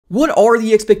What are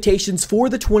the expectations for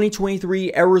the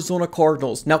 2023 Arizona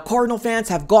Cardinals? Now, Cardinal fans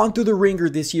have gone through the ringer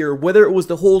this year, whether it was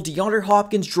the whole DeAndre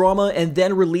Hopkins drama and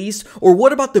then release, or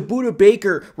what about the Budda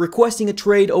Baker requesting a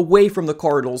trade away from the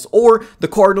Cardinals, or the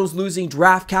Cardinals losing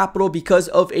draft capital because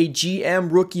of a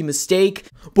GM rookie mistake.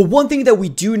 But one thing that we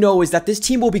do know is that this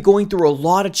team will be going through a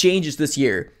lot of changes this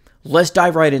year. Let's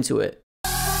dive right into it.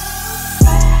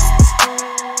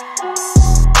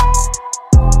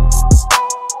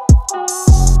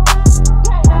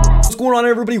 What's going on,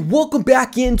 everybody? Welcome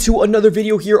back into another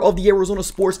video here of the Arizona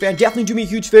Sports Fan. Definitely do me a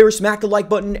huge favor, smack the like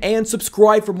button and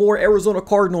subscribe for more Arizona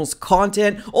Cardinals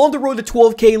content. On the road to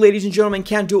 12K, ladies and gentlemen.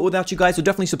 Can't do it without you guys, so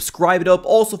definitely subscribe it up.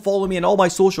 Also follow me on all my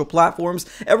social platforms.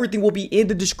 Everything will be in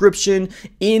the description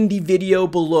in the video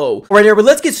below. All right, everybody,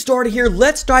 let's get started here.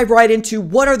 Let's dive right into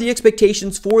what are the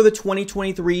expectations for the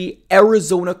 2023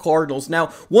 Arizona Cardinals. Now,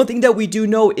 one thing that we do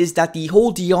know is that the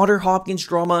whole DeAndre Hopkins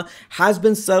drama has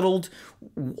been settled.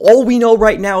 All we know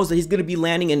right now is that he's going to be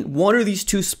landing in one of these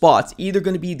two spots, either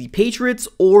going to be the Patriots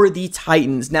or the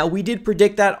Titans. Now, we did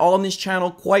predict that on this channel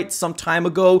quite some time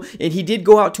ago, and he did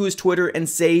go out to his Twitter and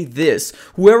say this: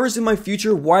 whoever's in my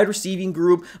future wide receiving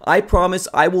group, I promise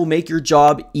I will make your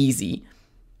job easy.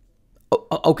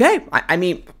 Okay, I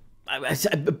mean,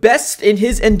 best in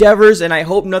his endeavors, and I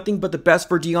hope nothing but the best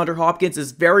for DeAndre Hopkins.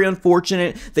 It's very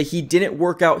unfortunate that he didn't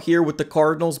work out here with the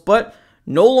Cardinals, but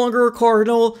no longer a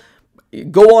Cardinal.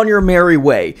 Go on your merry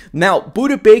way. Now,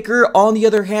 Budda Baker, on the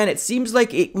other hand, it seems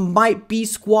like it might be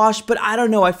squashed, but I don't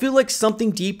know. I feel like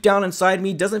something deep down inside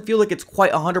me doesn't feel like it's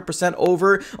quite 100%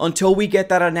 over until we get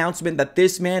that announcement that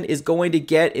this man is going to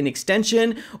get an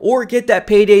extension or get that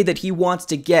payday that he wants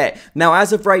to get. Now,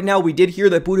 as of right now, we did hear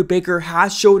that Budda Baker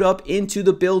has showed up into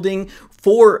the building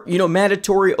for,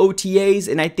 mandatory OTAs,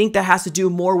 and I think that has to do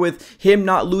more with him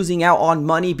not losing out on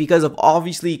money because of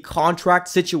obviously contract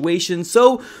situations.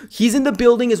 So he's in the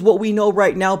building is what we know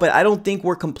right now, but I don't think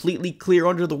we're completely clear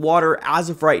under the water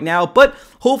as of right now, but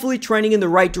hopefully trending in the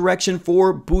right direction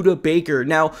for Budda Baker.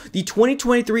 Now, the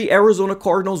 2023 Arizona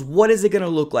Cardinals, what is it going to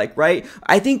look like, right?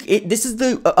 I think this is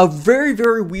a very,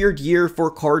 very weird year for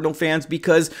Cardinal fans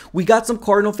because we got some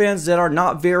Cardinal fans that are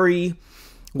not very,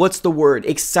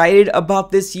 excited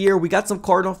about this year. We got some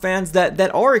Cardinal fans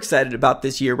that are excited about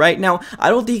this year. Right now, I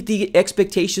don't think the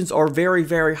expectations are very,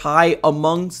 very high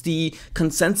amongst the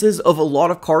consensus of a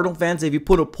lot of Cardinal fans. If you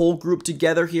put a poll group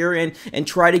together here and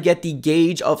try to get the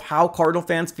gauge of how Cardinal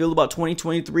fans feel about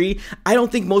 2023, I don't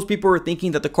think most people are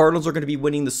thinking that the Cardinals are going to be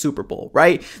winning the Super Bowl,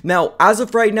 right? Now, as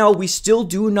of right now, we still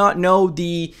do not know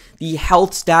the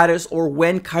health status or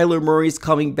when Kyler Murray is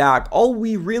coming back. All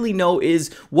we really know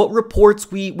is what reports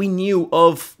we knew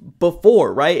of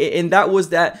before, right? And that was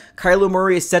that Kyler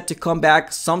Murray is set to come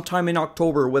back sometime in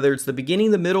October, whether it's the beginning,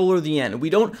 the middle, or the end.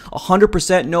 We don't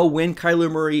 100% know when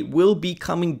Kyler Murray will be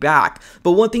coming back.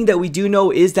 But one thing that we do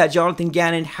know is that Jonathan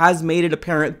Gannon has made it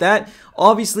apparent that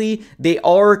obviously they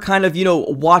are kind of,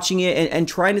 watching it and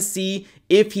trying to see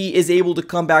if he is able to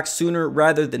come back sooner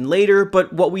rather than later.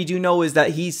 But what we do know is that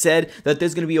he said that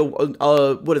there's going to be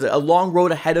a long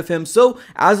road ahead of him. So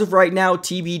as of right now,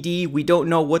 TBD, we don't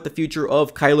know what the future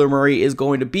of Kyler Murray is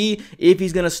going to be. If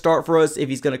he's going to start for us, if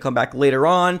he's going to come back later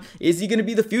on, is he going to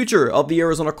be the future of the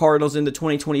Arizona Cardinals in the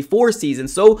 2024 season?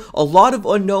 So a lot of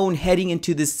unknown heading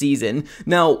into this season.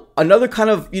 Now, another kind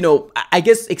of, I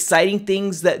guess exciting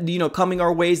things that, coming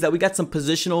our way is that we got some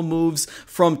positional moves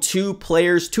from two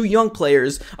young players.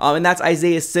 And that's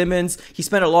Isaiah Simmons. He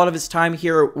spent a lot of his time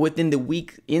here within the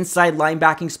weak inside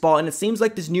linebacking spot, and it seems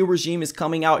like this new regime is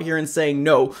coming out here and saying,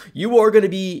 no, you are going to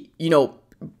be,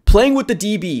 playing with the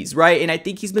DBs, right? And I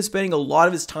think he's been spending a lot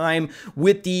of his time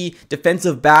with the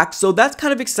defensive backs. So that's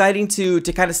kind of exciting to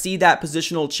kind of see that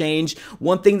positional change.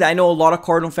 One thing that I know a lot of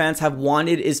Cardinal fans have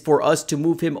wanted is for us to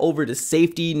move him over to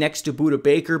safety next to Budda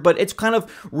Baker, but it's kind of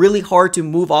really hard to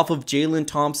move off of Jalen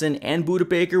Thompson and Budda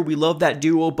Baker. We love that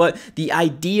duo, but the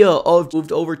idea of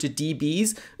moved over to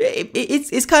DBs,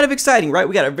 it's kind of exciting, right?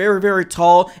 We got a very, very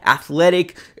tall,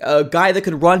 athletic guy that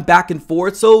can run back and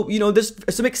forth. So, there's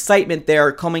some excitement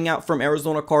there coming out from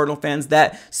Arizona Cardinal fans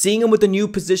that seeing him with a new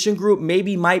position group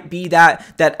maybe might be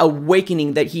that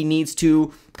awakening that he needs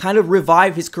to kind of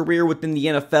revive his career within the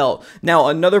NFL. Now,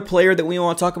 another player that we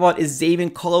want to talk about is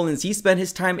Zaven Collins. He spent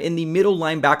his time in the middle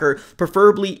linebacker,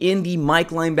 preferably in the Mike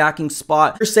linebacking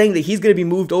spot. They're saying that he's going to be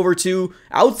moved over to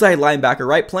outside linebacker,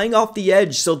 right? Playing off the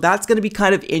edge. So that's going to be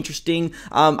kind of interesting.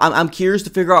 I'm curious to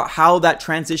figure out how that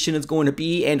transition is going to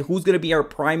be and who's going to be our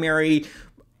primary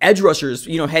edge rushers,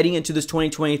 heading into this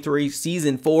 2023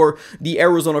 season for the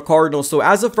Arizona Cardinals. So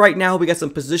as of right now, we got some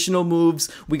positional moves.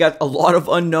 We got a lot of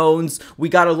unknowns. We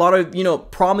got a lot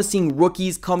of, promising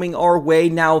rookies coming our way.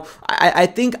 Now, I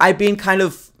think I've been kind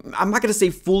of, I'm not going to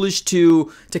say foolish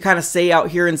to kind of say out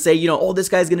here and say, oh, this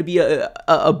guy's going to be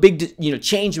a big,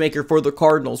 change maker for the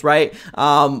Cardinals, right?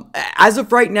 As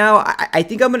of right now, I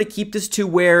think I'm going to keep this to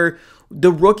where the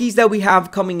rookies that we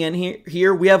have coming in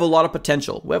here, we have a lot of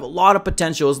potential. We have a lot of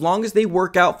potential. As long as they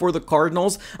work out for the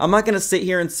Cardinals, I'm not going to sit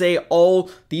here and say all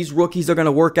these rookies are going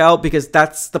to work out, because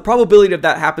that's the probability of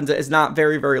that happens is not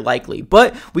very, very likely.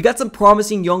 But we got some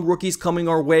promising young rookies coming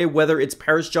our way, whether it's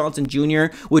Paris Johnson Jr.,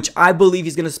 which I believe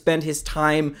he's going to spend his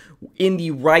time in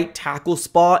the right tackle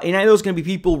spot. And I know there's going to be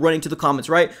people running to the comments,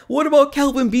 right? What about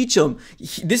Kelvin Beachum?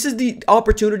 This is the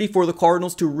opportunity for the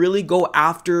Cardinals to really go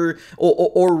after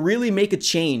or really make a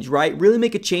change, right? Really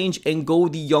make a change and go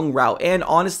the young route. And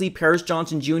honestly, Paris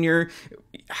Johnson Jr.,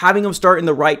 having him start in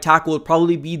the right tackle would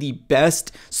probably be the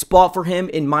best spot for him,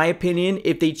 in my opinion.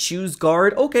 If they choose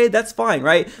guard, okay, that's fine,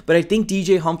 right? But I think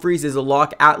DJ Humphries is a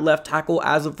lock at left tackle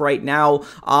as of right now.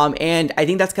 And I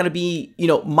think that's going to be,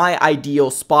 my ideal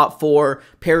spot for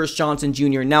Paris Johnson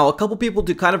Jr. Now, a couple people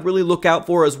to kind of really look out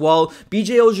for as well.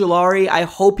 BJ Ojulari, I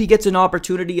hope he gets an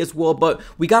opportunity as well, but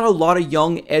we got a lot of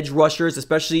young edge rushers,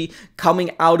 especially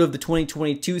coming out of the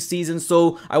 2022 season.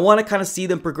 So I want to kind of see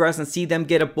them progress and see them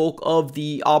get a bulk of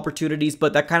the opportunities,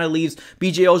 but that kind of leaves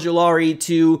BJ Ojulari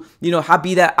to,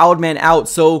 be that odd man out.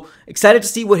 So excited to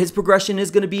see what his progression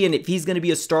is going to be and if he's going to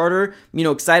be a starter,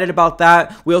 excited about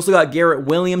that. We also got Garrett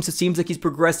Williams. It seems like he's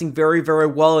progressing very, very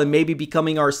well and maybe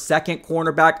becoming our second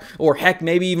cornerback, or heck,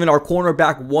 maybe even our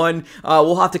cornerback one.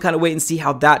 We'll have to kind of wait and see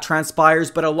how that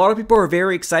transpires, but a lot of people are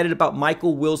very excited about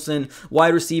Michael Wilson,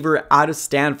 wide receiver out of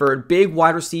Stanford, big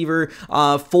wide receiver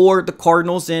for the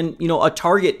Cardinals, and, a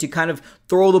target to kind of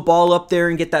throw the ball up there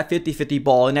and get that 50-50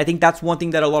 ball. And I think that's one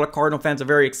thing that a lot of Cardinal fans are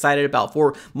very excited about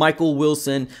for Michael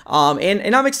Wilson.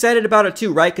 And I'm excited about it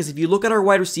too, right? Because if you look at our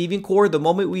wide receiving core, the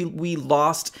moment we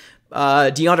lost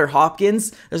DeAndre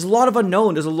Hopkins, there's a lot of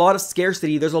unknown, there's a lot of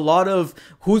scarcity, there's a lot of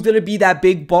who's going to be that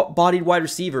big bodied wide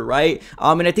receiver, right?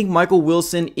 And I think Michael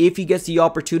Wilson, if he gets the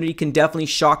opportunity, can definitely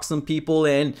shock some people.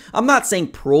 And I'm not saying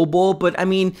Pro Bowl, but I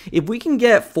mean, if we can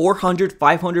get 400,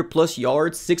 500 plus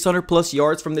yards, 600 plus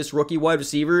yards from this rookie wide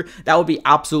receiver, that would be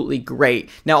absolutely great.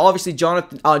 Now, obviously,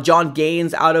 John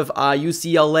Gaines out of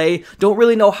UCLA, don't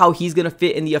really know how he's going to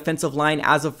fit in the offensive line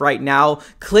as of right now.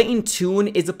 Clayton Tune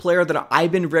is a player that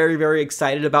I've been very, very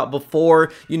excited about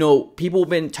before. People have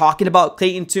been talking about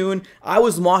Clayton Tune. I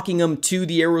was mocking him to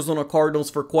the Arizona Cardinals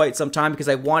for quite some time because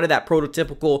I wanted that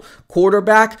prototypical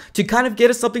quarterback to kind of get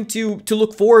us something to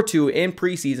look forward to in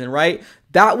preseason, right?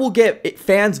 That will get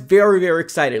fans very, very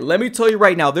excited. Let me tell you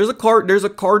right now, there's a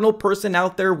Cardinal person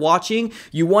out there watching.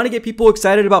 You want to get people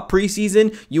excited about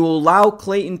preseason, you will allow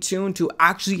Clayton Tune to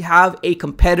actually have a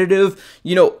competitive,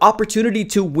 opportunity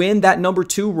to win that number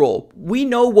 2 role. We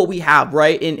know what we have,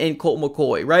 right, in Colt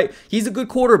McCoy, right? He's a good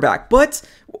quarterback, but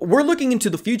we're looking into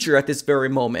the future at this very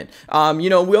moment.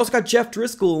 We also got Jeff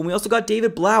Driscoll and we also got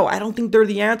David Blau. I don't think they're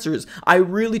the answers. I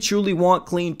really, truly want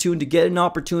Clayton Tune to get an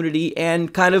opportunity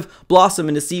and kind of blossom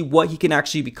and to see what he can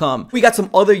actually become. We got some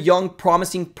other young,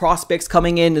 promising prospects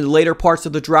coming in the later parts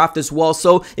of the draft as well.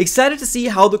 So excited to see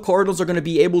how the Cardinals are going to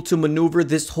be able to maneuver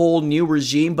this whole new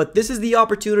regime. But this is the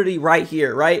opportunity right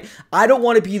here, right? I don't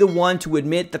want to be the one to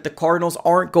admit that the Cardinals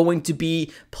aren't going to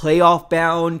be playoff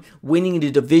bound, winning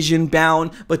the division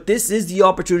bound. But this is the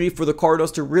opportunity for the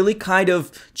Cardinals to really kind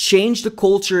of change the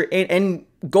culture and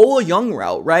go a young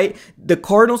route, right? The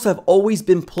Cardinals have always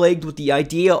been plagued with the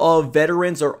idea of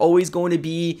veterans are always going to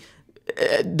be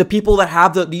the people that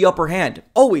have the upper hand.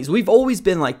 Always. We've always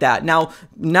been like that. Now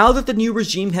that the new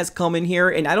regime has come in here,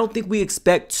 and I don't think we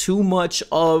expect too much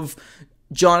of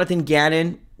Jonathan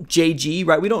Gannon, JG,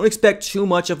 right? We don't expect too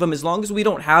much of him as long as we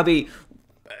don't have a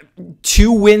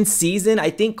 2-win season.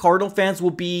 I think Cardinal fans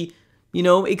will be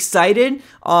excited.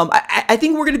 I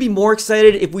think we're going to be more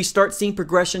excited if we start seeing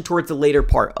progression towards the later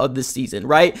part of the season,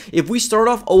 right? If we start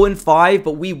off 0-5,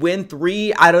 but we win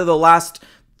 3 out of the last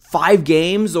 5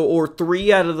 games or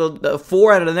 3 out of the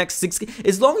 4 out of the next 6,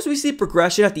 as long as we see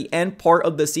progression at the end part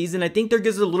of the season, I think there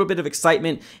gives us a little bit of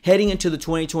excitement heading into the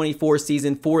 2024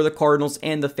 season for the Cardinals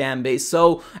and the fan base.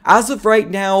 So as of right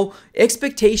now,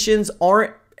 expectations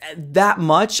aren't that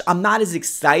much. I'm not as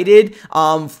excited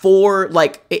for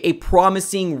like a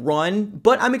promising run,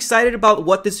 but I'm excited about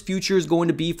what this future is going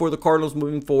to be for the Cardinals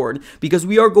moving forward, because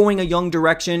we are going a young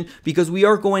direction, because we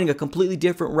are going a completely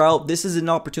different route. This is an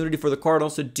opportunity for the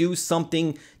Cardinals to do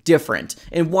something different.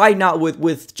 And why not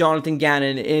with Jonathan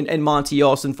Gannon and Monty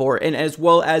Ossenfort, and as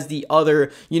well as the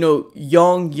other,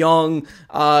 young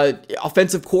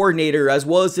offensive coordinator, as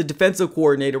well as the defensive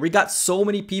coordinator. We got so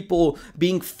many people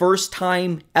being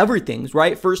first-time everythings,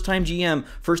 right? First-time GM,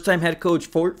 first-time head coach,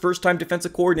 first-time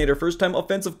defensive coordinator, first-time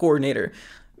offensive coordinator.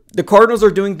 The Cardinals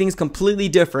are doing things completely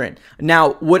different.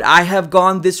 Now, would I have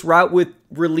gone this route with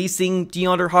releasing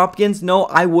DeAndre Hopkins? No,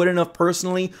 I wouldn't have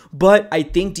personally, but I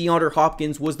think DeAndre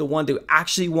Hopkins was the one that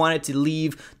actually wanted to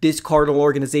leave this Cardinal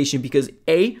organization because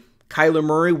A, Kyler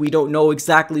Murray, we don't know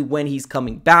exactly when he's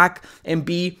coming back, and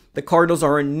B, the Cardinals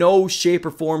are in no shape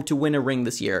or form to win a ring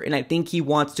this year, and I think he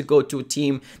wants to go to a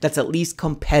team that's at least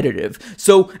competitive.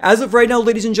 So, as of right now,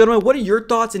 ladies and gentlemen, what are your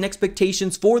thoughts and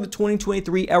expectations for the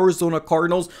 2023 Arizona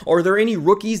Cardinals? Are there any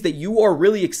rookies that you are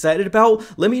really excited about?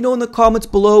 Let me know in the comments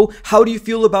below. How do you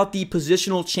feel about the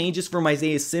positional changes from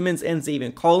Isaiah Simmons and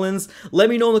Zaven Collins? Let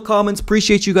me know in the comments.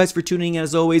 Appreciate you guys for tuning in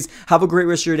as always. Have a great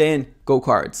rest of your day, and go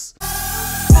Cards.